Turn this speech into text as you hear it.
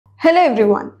Hello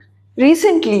everyone.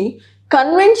 Recently,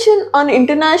 Convention on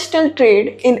International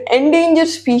Trade in Endangered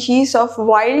Species of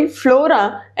Wild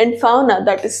Flora and Fauna,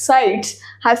 that is CITES,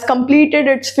 has completed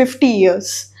its 50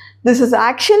 years. This is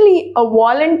actually a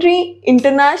voluntary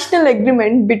international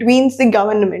agreement between the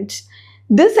governments.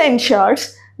 This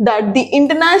ensures that the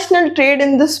international trade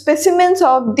in the specimens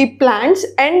of the plants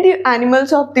and the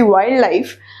animals of the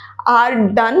wildlife are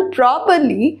done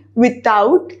properly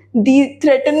without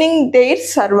threatening their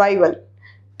survival.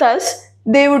 Thus,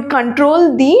 they would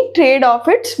control the trade of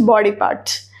its body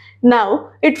parts. Now,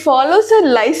 it follows a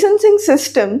licensing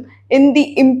system in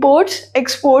the imports,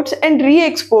 exports and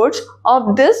re-exports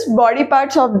of this body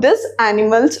parts of these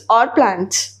animals or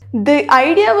plants. The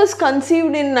idea was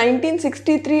conceived in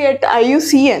 1963 at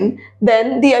IUCN,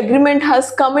 then the agreement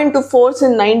has come into force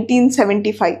in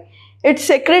 1975. Its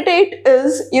secretariat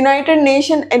is United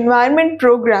Nations Environment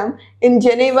Program in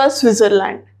Geneva,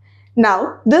 Switzerland.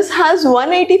 Now, this has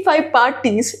 185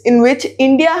 parties in which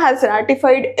India has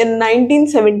ratified in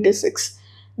 1976.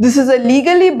 This is a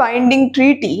legally binding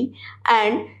treaty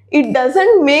and it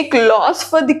doesn't make laws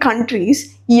for the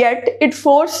countries, yet it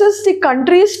forces the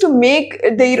countries to make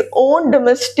their own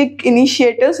domestic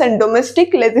initiatives and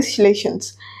domestic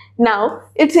legislations. Now,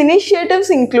 its initiatives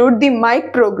include the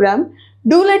MIKE program.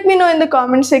 Do let me know in the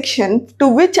comment section to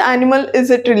which animal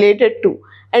is it related to.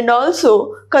 And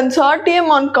also, Consortium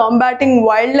on Combating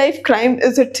Wildlife Crime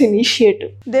is its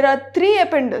initiative. There are 3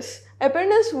 appendices.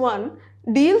 Appendix I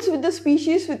deals with the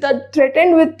species which are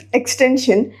threatened with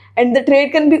extinction and the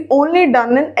trade can be only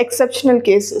done in exceptional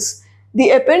cases.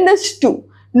 The Appendix II,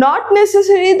 not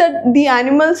necessary that the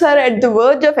animals are at the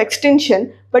verge of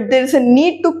extinction, but there is a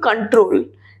need to control.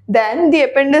 Then the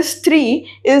Appendix III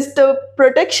is the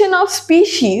protection of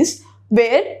species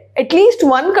where at least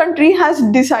one country has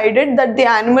decided that the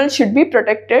animal should be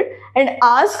protected and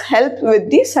ask help with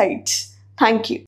the CITES. Thank you.